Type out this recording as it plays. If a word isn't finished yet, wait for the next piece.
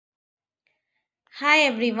Hi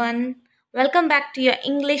everyone, welcome back to your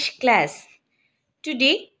English class.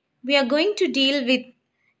 Today we are going to deal with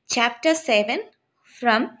chapter 7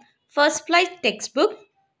 from First Flight textbook,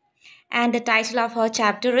 and the title of our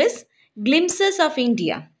chapter is Glimpses of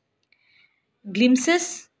India.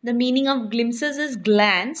 Glimpses, the meaning of glimpses is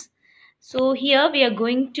glance. So here we are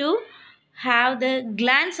going to have the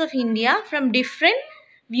glance of India from different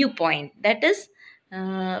viewpoint. That is,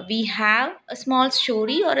 we have a small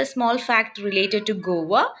story or a small fact related to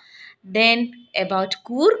Goa, then about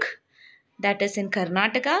Coorg, that is in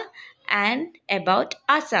Karnataka, and about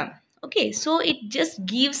Assam. Okay, so it just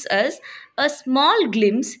gives us a small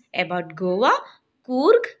glimpse about Goa,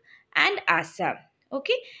 Coorg, and Assam.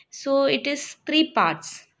 Okay, so it is three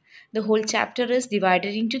parts. The whole chapter is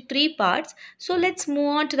divided into three parts. So let's move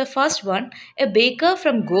on to the first one, A Baker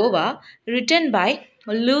from Goa, written by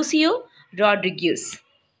Lucio Rodriguez.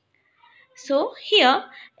 So here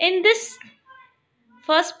in this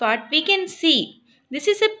first part, we can see this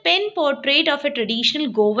is a pen portrait of a traditional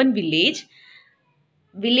Goan village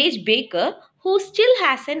baker who still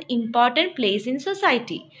has an important place in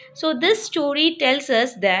society. So this story tells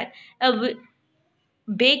us that a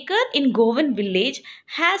baker in Goan village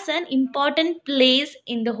has an important place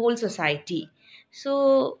in the whole society.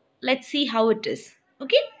 So let's see how it is.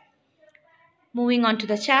 Okay, moving on to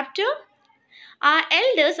the chapter. Our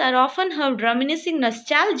elders are often heard reminiscing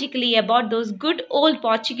nostalgically about those good old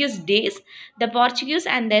Portuguese days, the Portuguese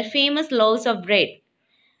and their famous loaves of bread.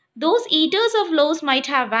 Those eaters of loaves might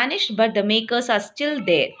have vanished, but the makers are still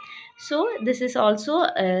there. So, this is also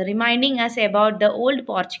reminding us about the old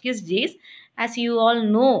Portuguese days. As you all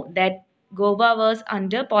know, that Goa was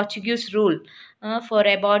under Portuguese rule for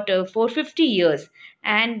about 450 years,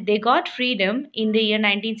 and they got freedom in the year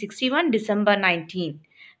 1961, December 19.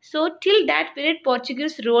 So, till that period,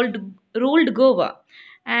 Portuguese ruled Goa,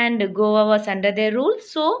 and Goa was under their rule.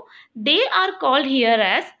 So, they are called here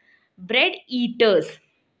as bread eaters,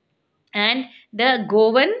 and the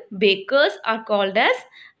Goan bakers are called as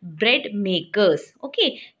bread makers.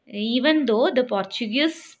 Okay, even though the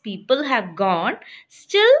Portuguese people have gone,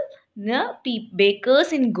 still the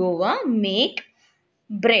bakers in Goa make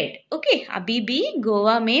bread. Okay, अभी भी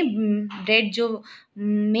गोवा में bread जो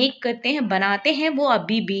make करते हैं, बनाते हैं, वो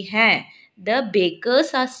अभी भी हैं. The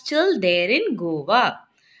bakers are still there in Goa.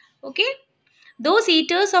 Okay, those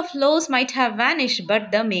eaters of loaves might have vanished,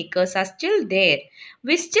 but the makers are still there.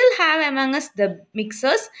 We still have among us the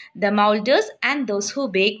mixers, the molders, and those who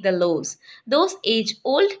bake the loaves. Those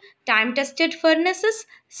age-old, time-tested furnaces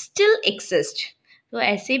still exist. तो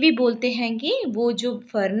ऐसे भी बोलते हैं कि वो जो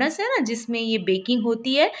furnace है ना जिसमें ये बेकिंग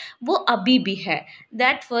होती है वो अभी भी है.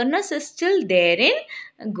 That furnace is still there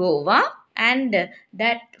in Goa and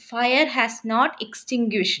that fire has not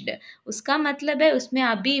extinguished. उसका मतलब है उसमें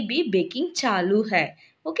अभी भी बेकिंग चालू है.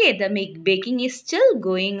 Okay, the baking is still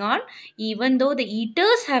going on even though the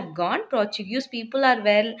eaters have gone. Portuguese people are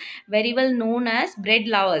very well known as bread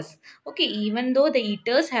lovers. Okay, even though the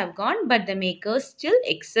eaters have gone, but the makers still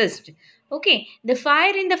exist. Okay, the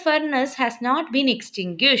fire in the furnace has not been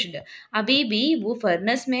extinguished. अभी भी वो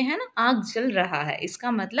furnace में है ना, आग जल रहा है.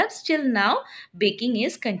 इसका मतलब still now baking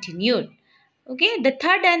is continued. Okay, the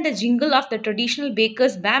thud and the jingle of the traditional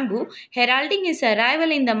baker's bamboo heralding his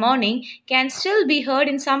arrival in the morning can still be heard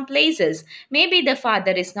in some places. Maybe the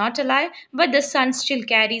father is not alive, but the son still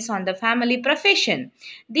carries on the family profession.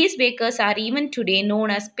 These bakers are even today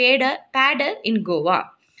known as padder in Goa.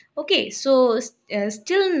 Okay, so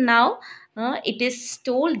still now it is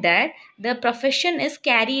told that the profession is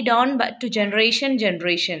carried on but to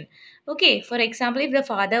generation. Okay, for example, if the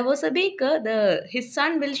father was a baker, his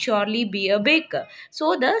son will surely be a baker.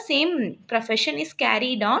 So the same profession is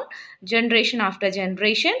carried on generation after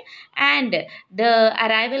generation, and the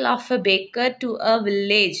arrival of a baker to a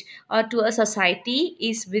village or to a society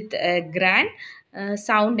is with a grand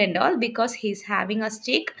sound and all, because he's having a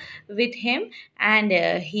stick with him, and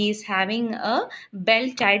he's having a bell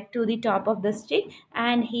tied to the top of the stick,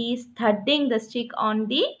 and he's thudding the stick on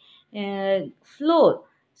the floor,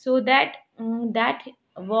 so that that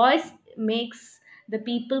voice makes the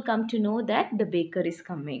people come to know that the baker is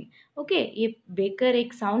coming. Okay, ये baker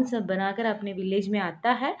एक sound सब बनाकर अपने village में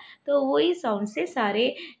आता है, तो वही साउंड से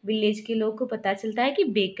सारे विलेज के लोग को पता चलता है कि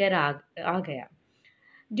बेकर आ गया.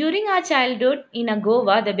 During our childhood in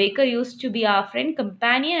Goa, the baker used to be our friend,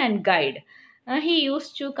 companion, and guide. He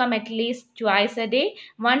used to come at least twice a day,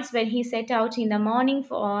 once when he set out in the morning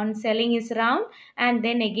on selling his round, and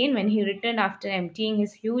then again when he returned after emptying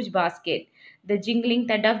his huge basket. The jingling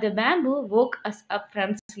thud of the bamboo woke us up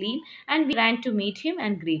from sleep, and we ran to meet him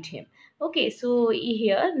and greet him. Okay, so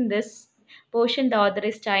here in this portion, the author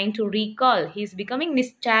is trying to recall. He is becoming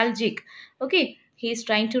nostalgic. Okay, he is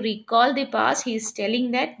trying to recall the past. He is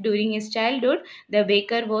telling that during his childhood, the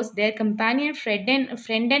baker was their companion,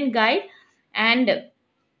 friend and guide. And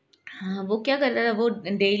हाँ, वो क्या करता था, वो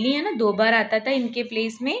daily है ना 2 बार आता था इनके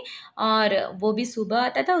प्लेस में। और वो भी सुबह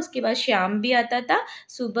आता था, उसके बाद शाम भी आता था।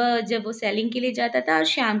 सुबह जब वो सेलिंग के लिए जाता था और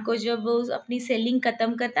शाम को जब वो अपनी सेलिंग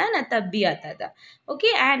ख़त्म करता है ना तब भी आता था।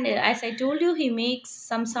 Okay, and as I told you, he makes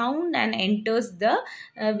some sound and enters the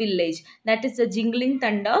village, that is the jingling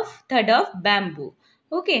थड of bamboo.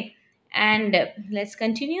 Okay, and let's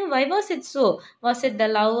continue. Why was it so? Was it the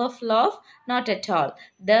love of love? Not at all.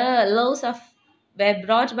 The loves of were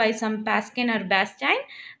brought by some Paskin or Bastine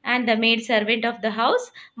and the maid servant of the house.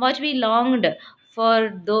 What we longed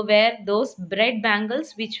for though were those bread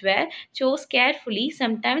bangles which were chose carefully.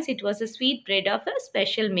 Sometimes it was a sweet bread of a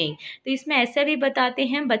special make. तो इसमें ऐसा भी बताते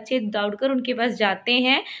हैं, बच्चे दौड़कर उनके पास जाते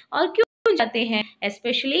हैं। और क्यों जाते हैं?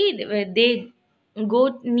 Especially they go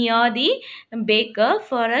near the baker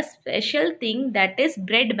for a special thing, that is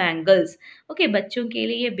bread bangles. Okay, बच्चों के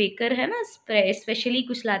लिए बेकर है ना स्पेशली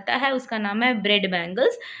कुछ लाता है, उसका नाम है ब्रेड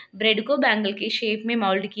बैंगल्स। ब्रेड को बैंगल के शेप में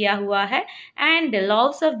मोल्ड किया हुआ है। एंड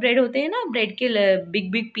लॉव्स ऑफ ब्रेड होते हैं ना, ब्रेड के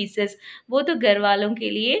बिग बिग पीसेस, वो तो घर वालों के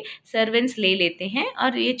लिए सर्वेंट्स ले लेते हैं,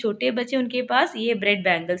 और ये छोटे बच्चे उनके पास ये ब्रेड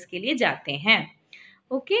बैंगल्स के लिए जाते हैं।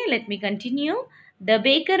 Okay, let me continue. The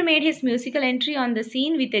baker made his musical entry on the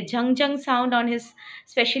scene with a jung jung sound on his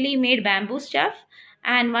specially made bamboo staff,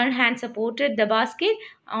 and one hand supported the basket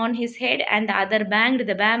on his head and the other banged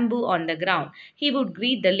the bamboo on the ground. He would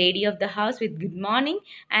greet the lady of the house with good morning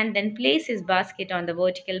and then place his basket on the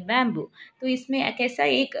vertical bamboo. तो इसमें कैसा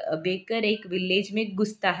एक baker एक village में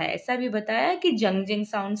घुसता है, ऐसा भी बताया कि जंग जंग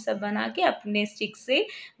साउंड सब बना के अपने स्टिक से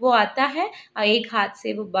वो आता है, और एक हाथ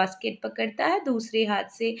से वो बास्केट पकड़ता है, दूसरे हाथ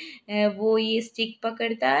से वो ये स्टिक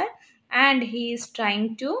पकड़ता है, and he is trying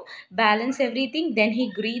to balance everything. Then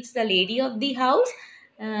he greets the lady of the house.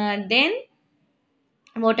 Then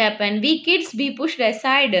what happened? We kids be pushed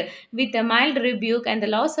aside with a mild rebuke, and the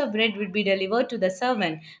loss of bread would be delivered to the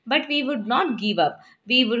servant. But we would not give up.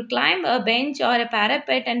 We would climb a bench or a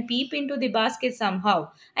parapet and peep into the basket somehow.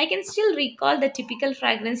 I can still recall the typical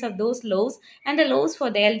fragrance of those loaves, and the loaves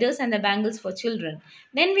for the elders and the bangles for children.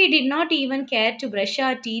 Then we did not even care to brush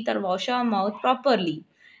our teeth or wash our mouth properly.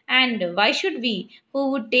 And why should we, who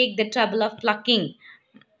would take the trouble of plucking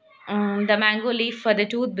the mango leaf for the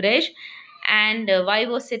toothbrush? And why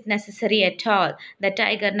was it necessary at all? The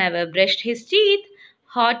tiger never brushed his teeth.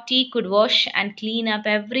 Hot tea could wash and clean up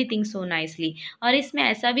everything so nicely. और इसमें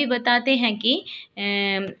ऐसा भी बताते हैं कि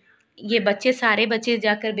ये बच्चे सारे बच्चे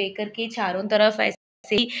जाकर बेकर के चारों तरफ ऐसे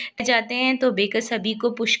ही जाते हैं, तो बेकर सभी को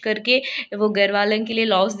पुश करके वो घर वालों के लिए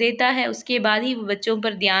लॉस देता है, उसके बाद ही वो बच्चों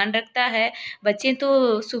पर ध्यान रखता है। बच्चे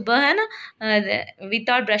तो सुबह है ना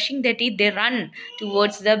without brushing the teeth they run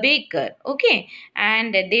towards the baker. Okay,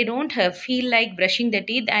 and they don't feel like brushing the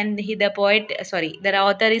teeth, and the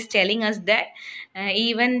author is telling us that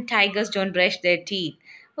even tigers don't brush there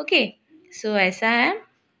teeth. Okay, सो ऐसा है.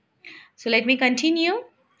 So let me continue.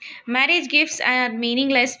 Marriage gifts are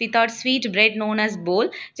meaningless without sweet bread known as bowl,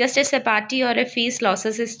 just as a party or a feast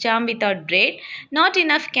loses its charm without bread. Not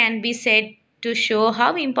enough can be said to show how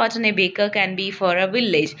important a baker can be for a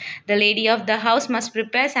village. The lady of the house must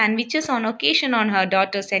prepare sandwiches on occasion on her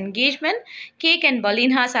daughter's engagement. Cake and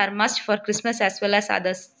balinhas are must for Christmas as well as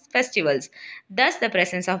other festivals. Thus, the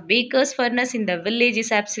presence of baker's furnace in the village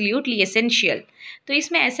is absolutely essential. तो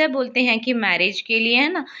इसमें ऐसा बोलते हैं कि marriage के लिए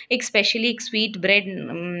है ना एक स्पेशली एक स्वीट ब्रेड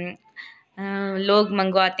लोग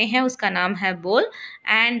मंगवाते हैं, उसका नाम है बोल.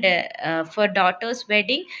 एंड फॉर डॉटर्स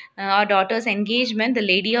वेडिंग और daughters engagement the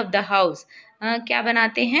lady of the house क्या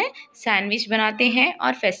बनाते हैं? सैंडविच बनाते हैं.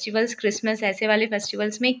 और फेस्टिवल्स, क्रिसमस ऐसे वाले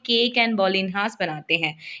फेस्टिवल्स में केक एंड बॉलिनहास बनाते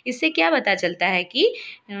हैं. इससे क्या पता चलता है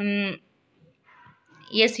कि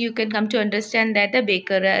yes, you can come to understand that the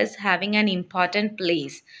baker is having an important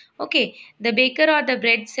place. Okay, the baker or the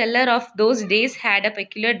bread seller of those days had a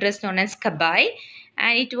peculiar dress known as kabai,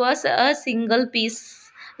 and it was a single piece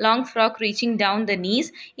long frock reaching down the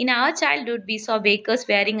knees. In our childhood, we saw bakers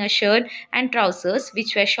wearing a shirt and trousers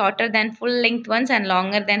which were shorter than full-length ones and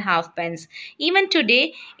longer than half pants. Even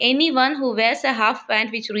today, anyone who wears a half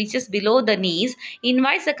pant which reaches below the knees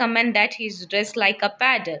invites a comment that he is dressed like a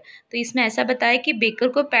padder. तो इसमें ऐसा बताया कि baker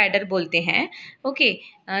को पैडर बोलते हैं. Okay,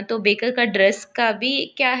 तो baker का ड्रेस का भी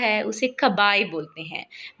क्या है, उसे कबाई बोलते हैं.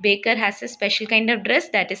 Baker has a special kind of dress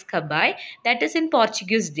that is कबाई, that is in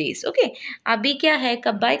Portuguese days. Okay, अभी क्या है,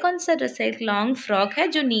 कबाई कौन सा ड्रेस है, एक लॉन्ग फ्रॉक है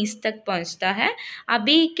जो नीज तक पहुंचता है.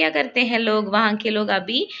 अभी क्या करते हैं लोग, वहाँ के लोग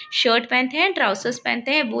अभी शर्ट पहनते हैं, ट्राउसर्स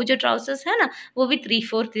पहनते हैं. वो जो ट्राउसर्स है ना, वो भी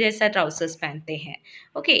 3/4 जैसा ट्राउसर्स पहनते हैं.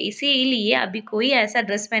 ओके, इसीलिए अभी कोई ऐसा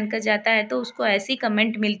ड्रेस पहनकर जाता है तो उसको ऐसी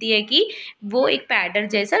कमेंट मिलती है कि वो एक पैडर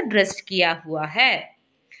जैसा ड्रेस किया हुआ है.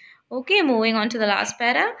 Okay, moving on to the last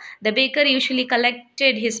para. The baker usually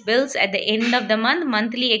collected his bills at the end of the month.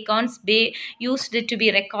 Monthly accounts used to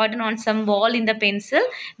be recorded on some wall in the pencil.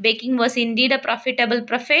 Baking was indeed a profitable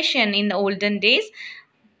profession in the olden days.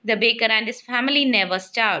 The baker and his family never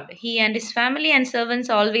starved. He and his family and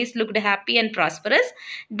servants always looked happy and prosperous.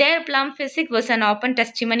 Their plum physique was an open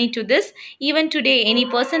testimony to this. Even today, any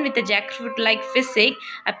person with a jackfruit-like physique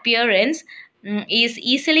appearance is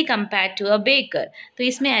easily compared to a baker. तो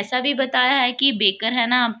इसमें ऐसा भी बताया है कि baker है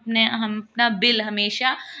ना, अपना बिल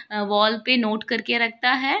हमेशा वॉल पे नोट करके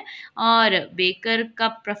रखता है, और बेकर का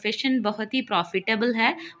प्रोफेशन बहुत ही प्रॉफिटेबल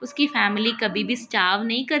है. उसकी फैमिली कभी भी स्टार्व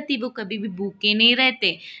नहीं करती, वो कभी भी भूखे नहीं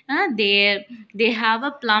रहते. They have a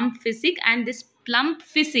plump physique, and this plump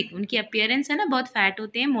physique, उनकी अपीयरेंस है ना, बहुत फैट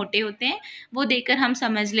होते हैं, मोटे होते हैं, वो देखकर हम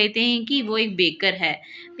समझ लेते हैं कि वो एक बेकर है.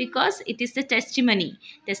 Because it is the testimony.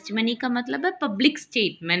 Testimony का मतलब है पब्लिक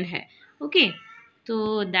स्टेटमेंट है. Okay,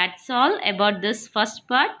 so that's all about this first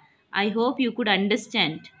part. I hope you could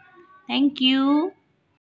understand. Thank you.